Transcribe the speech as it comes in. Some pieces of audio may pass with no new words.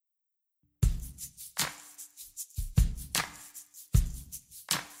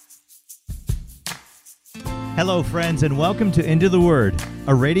Hello, friends, and welcome to Into the Word,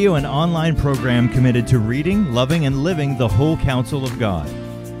 a radio and online program committed to reading, loving, and living the whole counsel of God.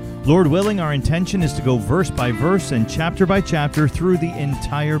 Lord willing, our intention is to go verse by verse and chapter by chapter through the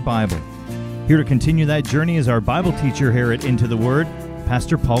entire Bible. Here to continue that journey is our Bible teacher here at Into the Word,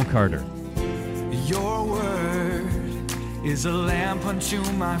 Pastor Paul Carter. Your word is a lamp unto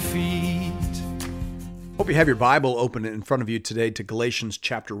my feet. Hope you have your Bible open in front of you today to Galatians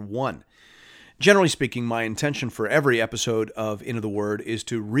chapter 1. Generally speaking, my intention for every episode of Into the Word is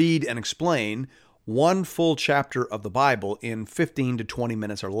to read and explain one full chapter of the Bible in 15 to 20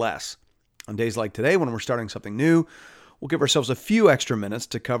 minutes or less. On days like today, when we're starting something new, we'll give ourselves a few extra minutes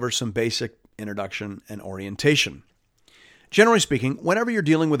to cover some basic introduction and orientation. Generally speaking, whenever you're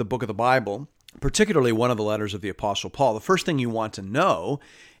dealing with a book of the Bible, particularly one of the letters of the Apostle Paul, the first thing you want to know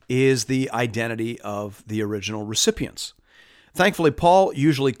is the identity of the original recipients. Thankfully, Paul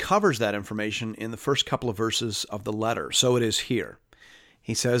usually covers that information in the first couple of verses of the letter. So it is here.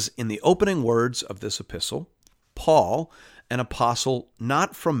 He says, in the opening words of this epistle, Paul, an apostle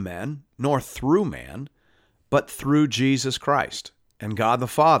not from men, nor through man, but through Jesus Christ, and God the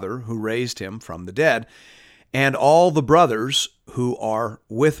Father, who raised him from the dead, and all the brothers who are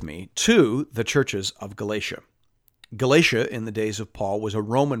with me, to the churches of Galatia. Galatia, in the days of Paul, was a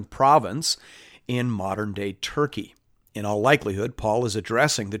Roman province in modern-day Turkey. In all likelihood, Paul is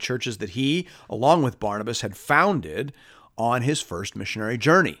addressing the churches that he, along with Barnabas, had founded on his first missionary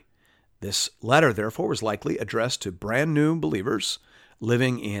journey. This letter, therefore, was likely addressed to brand new believers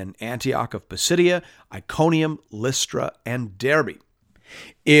living in Antioch of Pisidia, Iconium, Lystra, and Derbe.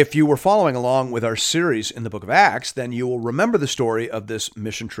 If you were following along with our series in the book of Acts, then you will remember the story of this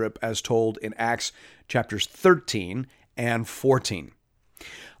mission trip as told in Acts chapters 13 and 14.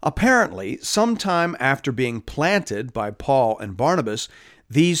 Apparently, sometime after being planted by Paul and Barnabas,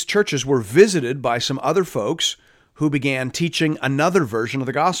 these churches were visited by some other folks who began teaching another version of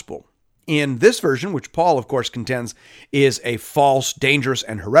the gospel. In this version, which Paul, of course, contends is a false, dangerous,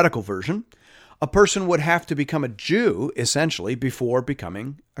 and heretical version, a person would have to become a Jew, essentially, before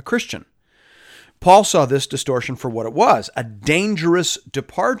becoming a Christian. Paul saw this distortion for what it was, a dangerous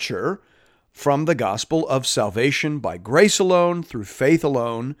departure from the gospel of salvation by grace alone, through faith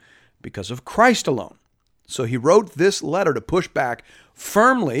alone, because of Christ alone. So he wrote this letter to push back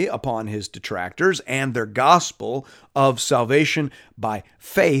firmly upon his detractors and their gospel of salvation by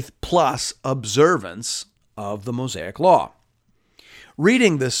faith plus observance of the Mosaic law.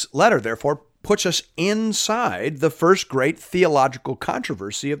 Reading this letter, therefore, puts us inside the first great theological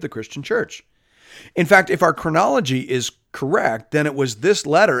controversy of the Christian church. In fact, if our chronology is correct, then it was this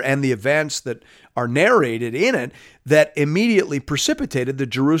letter and the events that are narrated in it that immediately precipitated the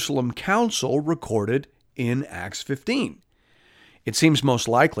Jerusalem Council recorded in Acts 15. It seems most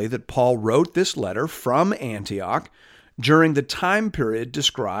likely that Paul wrote this letter from Antioch during the time period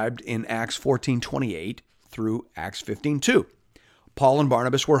described in Acts 14:28 through Acts 15:2. Paul and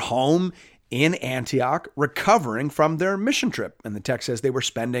Barnabas were home in Antioch recovering from their mission trip, and the text says they were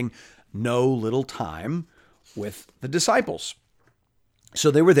spending no little time with the disciples. So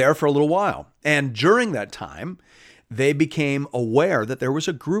they were there for a little while. And during that time, they became aware that there was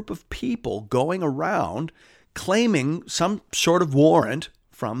a group of people going around claiming some sort of warrant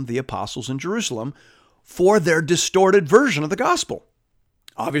from the apostles in Jerusalem for their distorted version of the gospel.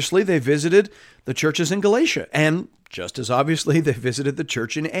 Obviously, they visited the churches in Galatia, and just as obviously, they visited the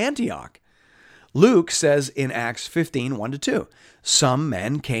church in Antioch. Luke says in Acts 15, 1-2, some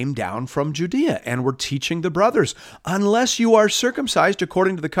men came down from Judea and were teaching the brothers, unless you are circumcised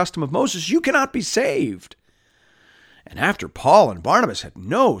according to the custom of Moses, you cannot be saved. And after Paul and Barnabas had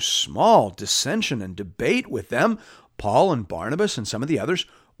no small dissension and debate with them, Paul and Barnabas and some of the others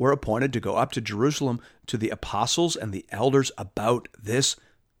were appointed to go up to Jerusalem to the apostles and the elders about this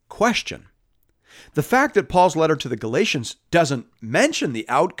question. The fact that Paul's letter to the Galatians doesn't mention the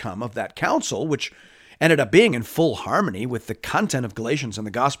outcome of that council, which ended up being in full harmony with the content of Galatians and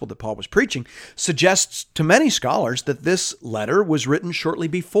the gospel that Paul was preaching, suggests to many scholars that this letter was written shortly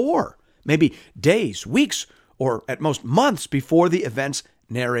before, maybe days, weeks, or at most months before the events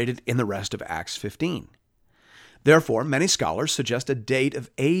narrated in the rest of Acts 15. Therefore, many scholars suggest a date of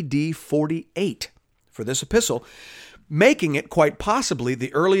AD 48 for this epistle, making it quite possibly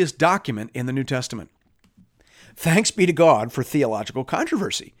the earliest document in the New Testament. Thanks be to God for theological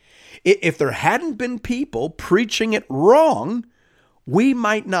controversy. If there hadn't been people preaching it wrong, we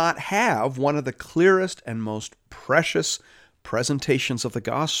might not have one of the clearest and most precious presentations of the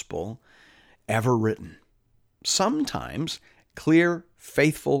gospel ever written. Sometimes clear,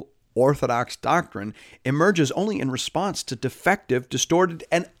 faithful, orthodox doctrine emerges only in response to defective, distorted,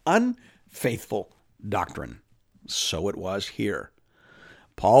 and unfaithful doctrine. So it was here.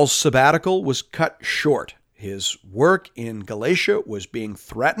 Paul's sabbatical was cut short. His work in Galatia was being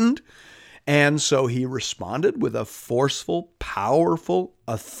threatened, and so he responded with a forceful, powerful,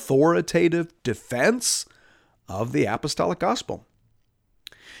 authoritative defense of the apostolic gospel.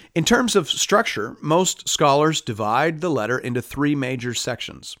 In terms of structure, most scholars divide the letter into three major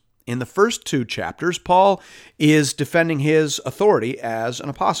sections. In the first two chapters, Paul is defending his authority as an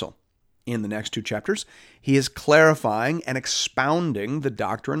apostle. In the next two chapters, he is clarifying and expounding the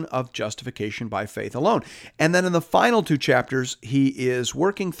doctrine of justification by faith alone. And then in the final two chapters, he is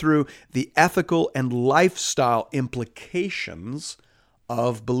working through the ethical and lifestyle implications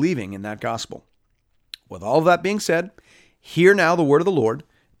of believing in that gospel. With all of that being said, hear now the word of the Lord,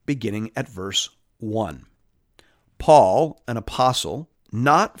 beginning at verse 1. Paul, an apostle,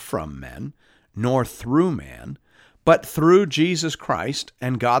 not from men, nor through man, but through Jesus Christ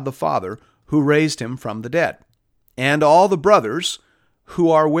and God the Father, who raised him from the dead, and all the brothers who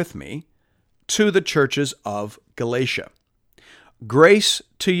are with me, to the churches of Galatia. Grace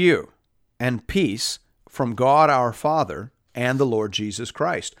to you and peace from God our Father and the Lord Jesus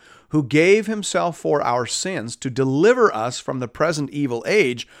Christ, who gave himself for our sins to deliver us from the present evil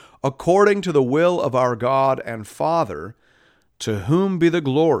age, according to the will of our God and Father, to whom be the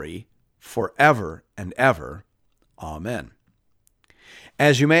glory forever and ever. Amen.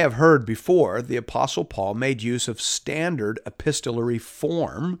 As you may have heard before, the Apostle Paul made use of standard epistolary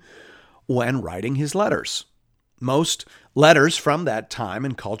form when writing his letters. Most letters from that time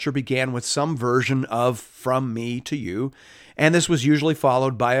and culture began with some version of "from me to you," and this was usually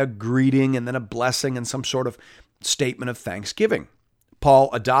followed by a greeting and then a blessing and some sort of statement of thanksgiving. Paul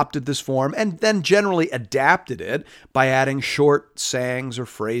adopted this form and then generally adapted it by adding short sayings or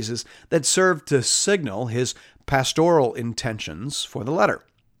phrases that served to signal his pastoral intentions for the letter.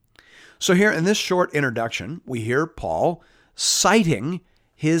 So here in this short introduction, we hear Paul citing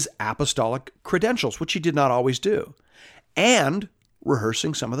his apostolic credentials, which he did not always do, and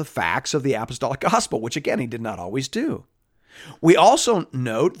rehearsing some of the facts of the apostolic gospel, which again he did not always do. We also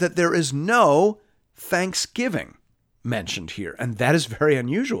note that there is no thanksgiving mentioned here, and that is very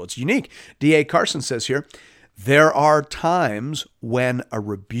unusual. It's unique. D.A. Carson says here, there are times when a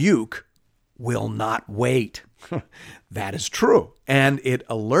rebuke will not wait. That is true, and it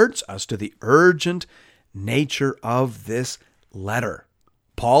alerts us to the urgent nature of this letter.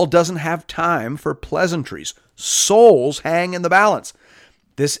 Paul doesn't have time for pleasantries. Souls hang in the balance.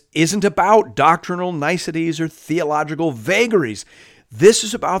 This isn't about doctrinal niceties or theological vagaries. This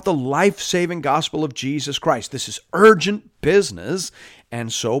is about the life-saving gospel of Jesus Christ. This is urgent business,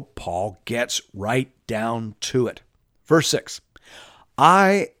 and so Paul gets right down to it. Verse 6,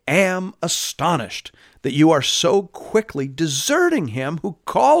 I am astonished that you are so quickly deserting him who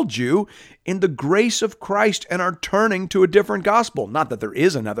called you in the grace of Christ and are turning to a different gospel. Not that there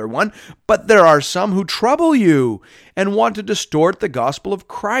is another one, but there are some who trouble you and want to distort the gospel of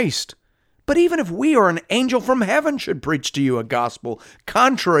Christ. But even if we or an angel from heaven should preach to you a gospel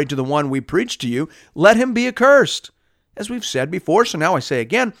contrary to the one we preach to you, let him be accursed. As we've said before, so now I say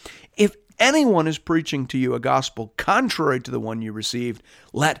again, if anyone is preaching to you a gospel contrary to the one you received,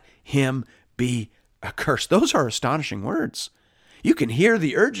 let him be accursed. Those are astonishing words. You can hear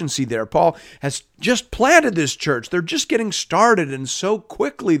the urgency there. Paul has just planted this church. They're just getting started, and so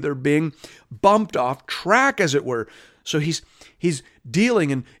quickly they're being bumped off track, as it were. So he's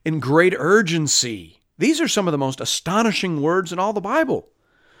dealing in great urgency. These are some of the most astonishing words in all the Bible.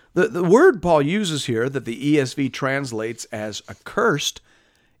 The word Paul uses here that the ESV translates as accursed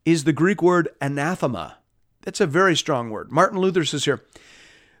is the Greek word anathema. That's a very strong word. Martin Luther says here,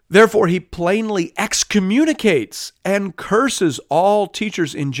 therefore, he plainly excommunicates and curses all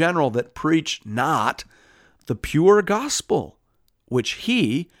teachers in general that preach not the pure gospel, which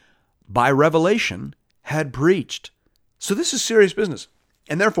he, by revelation, had preached. So this is serious business.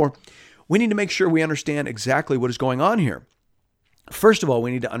 And therefore, we need to make sure we understand exactly what is going on here. First of all,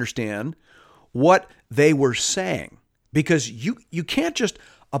 we need to understand what they were saying, because you can't just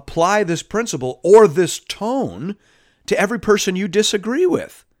apply this principle or this tone to every person you disagree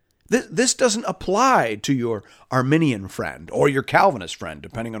with. This doesn't apply to your Arminian friend or your Calvinist friend,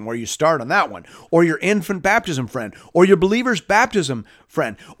 depending on where you start on that one, or your infant baptism friend, or your believer's baptism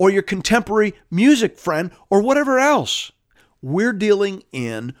friend, or your contemporary music friend, or whatever else. We're dealing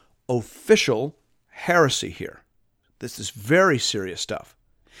in official heresy here. This is very serious stuff.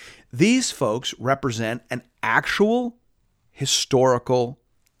 These folks represent an actual historical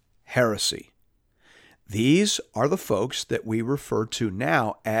heresy. These are the folks that we refer to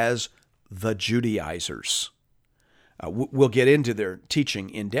now as the Judaizers. We'll get into their teaching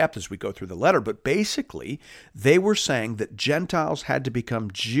in depth as we go through the letter, but basically, they were saying that Gentiles had to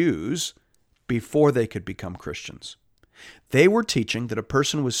become Jews before they could become Christians. They were teaching that a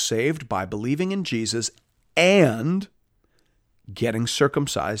person was saved by believing in Jesus and getting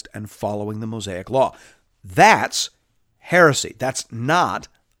circumcised and following the Mosaic law. That's heresy. That's not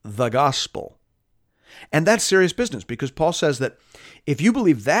the gospel. And that's serious business, because Paul says that if you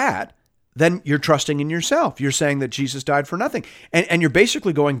believe that, then you're trusting in yourself. You're saying that Jesus died for nothing. And you're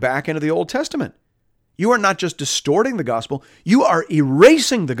basically going back into the Old Testament. You are not just distorting the gospel, you are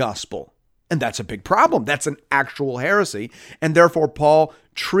erasing the gospel. And that's a big problem. That's an actual heresy. And therefore, Paul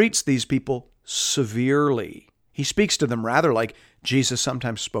treats these people severely. He speaks to them rather like Jesus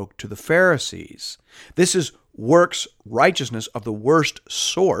sometimes spoke to the Pharisees. This is works righteousness of the worst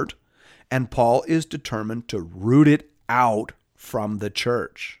sort, and Paul is determined to root it out from the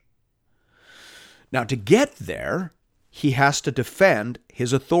church. Now, to get there, he has to defend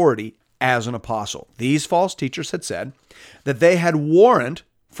his authority as an apostle. These false teachers had said that they had warrant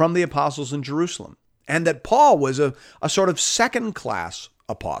from the apostles in Jerusalem, and that Paul was a sort of second-class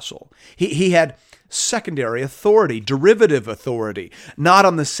apostle. He had secondary authority, derivative authority, not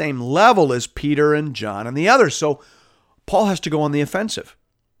on the same level as Peter and John and the others. So Paul has to go on the offensive.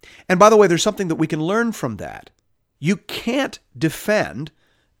 And by the way, there's something that we can learn from that. You can't defend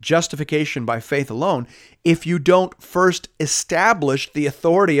justification by faith alone if you don't first establish the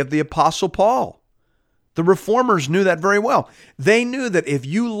authority of the Apostle Paul. The Reformers knew that very well. They knew that if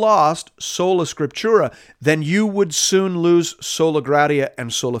you lost sola scriptura, then you would soon lose sola gratia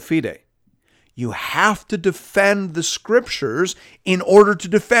and sola fide. You have to defend the scriptures in order to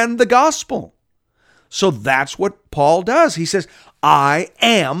defend the gospel. So that's what Paul does. He says, I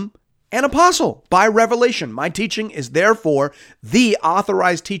am an apostle by revelation. My teaching is therefore the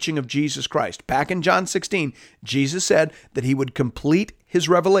authorized teaching of Jesus Christ. Back in John 16, Jesus said that he would complete his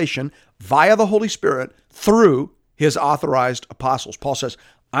revelation via the Holy Spirit through his authorized apostles. Paul says,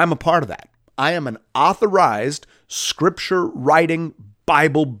 I'm a part of that. I am an authorized scripture-writing,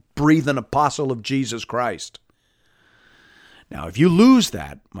 Bible-breathing apostle of Jesus Christ. Now, if you lose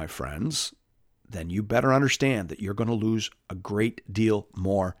that, my friends, then you better understand that you're going to lose a great deal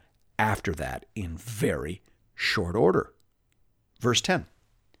more after that in very short order. Verse 10.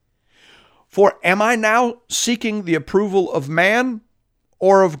 For am I now seeking the approval of man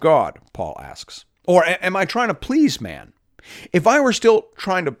or of God? Paul asks. Or am I trying to please man? If I were still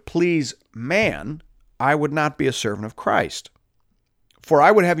trying to please man, I would not be a servant of Christ. For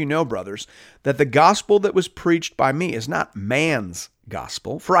I would have you know, brothers, that the gospel that was preached by me is not man's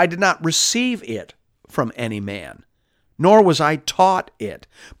gospel, for I did not receive it from any man, nor was I taught it,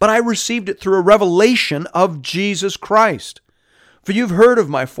 but I received it through a revelation of Jesus Christ. For you've heard of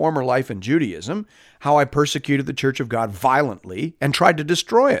my former life in Judaism, how I persecuted the church of God violently and tried to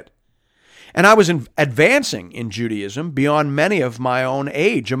destroy it. And I was advancing in Judaism beyond many of my own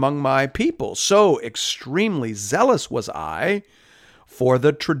age among my people. So extremely zealous was I for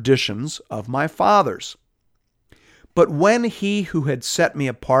the traditions of my fathers. But when he who had set me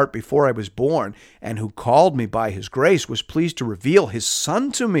apart before I was born and who called me by his grace was pleased to reveal his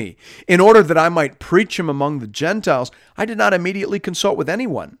Son to me in order that I might preach him among the Gentiles, I did not immediately consult with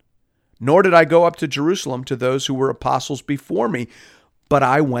anyone, nor did I go up to Jerusalem to those who were apostles before me, but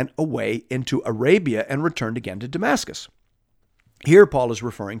I went away into Arabia and returned again to Damascus. Here Paul is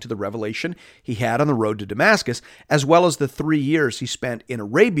referring to the revelation he had on the road to Damascus, as well as the 3 years he spent in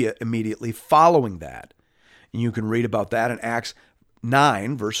Arabia immediately following that. And you can read about that in Acts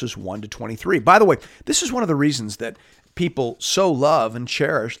 9, verses 1 to 23. By the way, this is one of the reasons that people so love and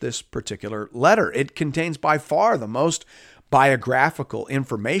cherish this particular letter. It contains by far the most biographical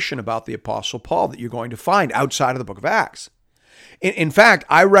information about the Apostle Paul that you're going to find outside of the book of Acts. In fact,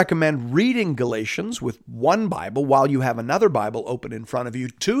 I recommend reading Galatians with one Bible while you have another Bible open in front of you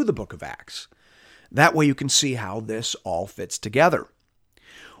to the book of Acts. That way you can see how this all fits together.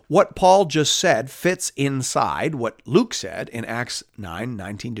 What Paul just said fits inside what Luke said in Acts 9,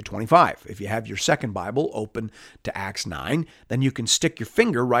 19 to 25. If you have your second Bible open to Acts 9, then you can stick your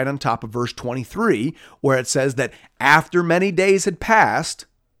finger right on top of verse 23, where it says that after many days had passed,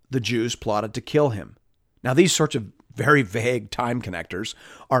 the Jews plotted to kill him. Now, these sorts of very vague time connectors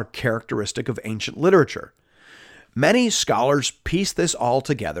are characteristic of ancient literature. Many scholars piece this all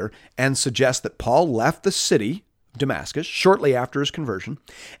together and suggest that Paul left the city of Damascus shortly after his conversion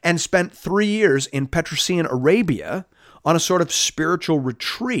and spent 3 years in Petrosian Arabia on a sort of spiritual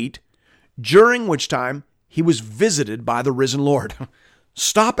retreat, during which time he was visited by the risen Lord.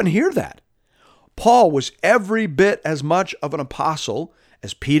 Stop and hear that. Paul was every bit as much of an apostle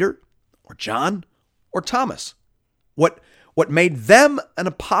as Peter or John or Thomas. What made them an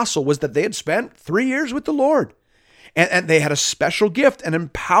apostle was that they had spent 3 years with the Lord. And they had a special gift and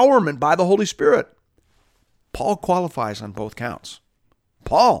empowerment by the Holy Spirit. Paul qualifies on both counts.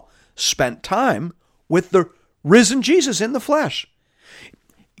 Paul spent time with the risen Jesus in the flesh.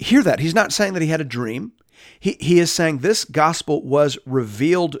 Hear that. He's not saying that he had a dream. He is saying this gospel was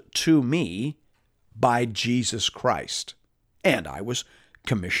revealed to me by Jesus Christ. And I was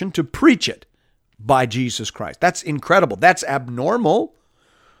commissioned to preach it by Jesus Christ. That's incredible. That's abnormal.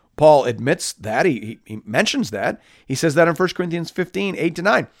 Paul admits that. He mentions that. He says that in 1 Corinthians 15,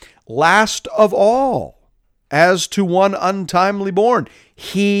 8-9. Last of all, as to one untimely born,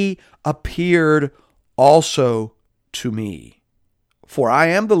 he appeared also to me. For I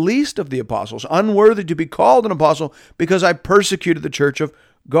am the least of the apostles, unworthy to be called an apostle, because I persecuted the church of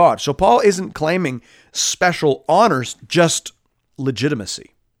God. So Paul isn't claiming special honors, just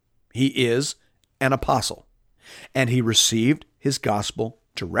legitimacy. He is an apostle, and he received his gospel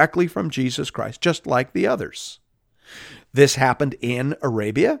directly from Jesus Christ, just like the others. This happened in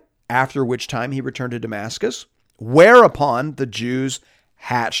Arabia, after which time he returned to Damascus, whereupon the Jews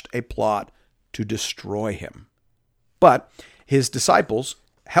hatched a plot to destroy him. But his disciples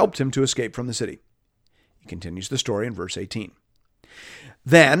helped him to escape from the city. He continues the story in verse 18.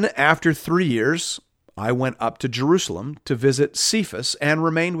 Then, after 3 years, I went up to Jerusalem to visit Cephas and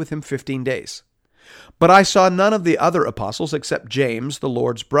remained with him 15 days. But I saw none of the other apostles except James, the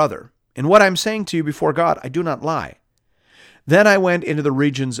Lord's brother. In what I am saying to you before God, I do not lie. Then I went into the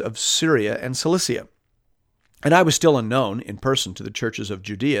regions of Syria and Cilicia, and I was still unknown in person to the churches of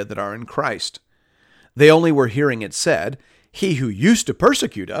Judea that are in Christ. They only were hearing it said, he who used to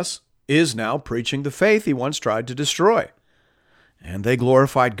persecute us is now preaching the faith he once tried to destroy. And they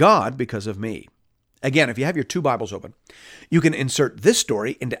glorified God because of me. Again, if you have your two Bibles open, you can insert this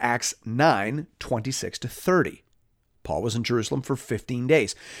story into Acts 9, 26-30. Paul was in Jerusalem for 15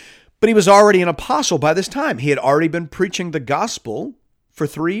 days, but he was already an apostle by this time. He had already been preaching the gospel for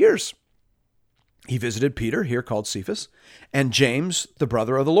 3 years. He visited Peter, here called Cephas, and James, the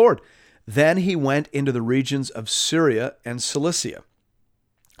brother of the Lord. Then he went into the regions of Syria and Cilicia.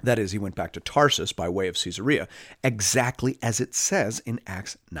 That is, he went back to Tarsus by way of Caesarea, exactly as it says in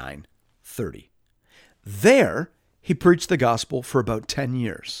Acts 9:30. There, he preached the gospel for about 10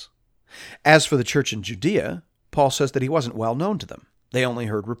 years. As for the church in Judea, Paul says that he wasn't well known to them. They only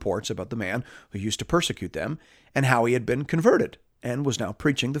heard reports about the man who used to persecute them and how he had been converted and was now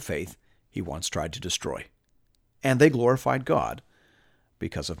preaching the faith he once tried to destroy. And they glorified God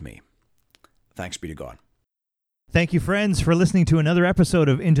because of me. Thanks be to God. Thank you, friends, for listening to another episode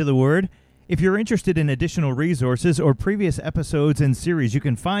of Into the Word. If you're interested in additional resources or previous episodes and series, you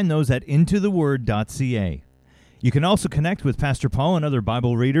can find those at intotheword.ca. You can also connect with Pastor Paul and other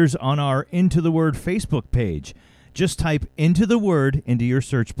Bible readers on our Into the Word Facebook page. Just type Into the Word into your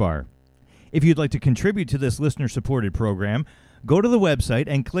search bar. If you'd like to contribute to this listener-supported program, go to the website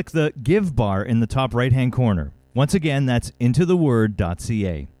and click the Give bar in the top right-hand corner. Once again, that's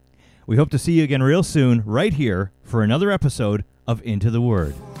intotheword.ca. We hope to see you again real soon, right here, for another episode of Into the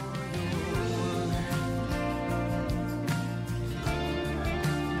Word.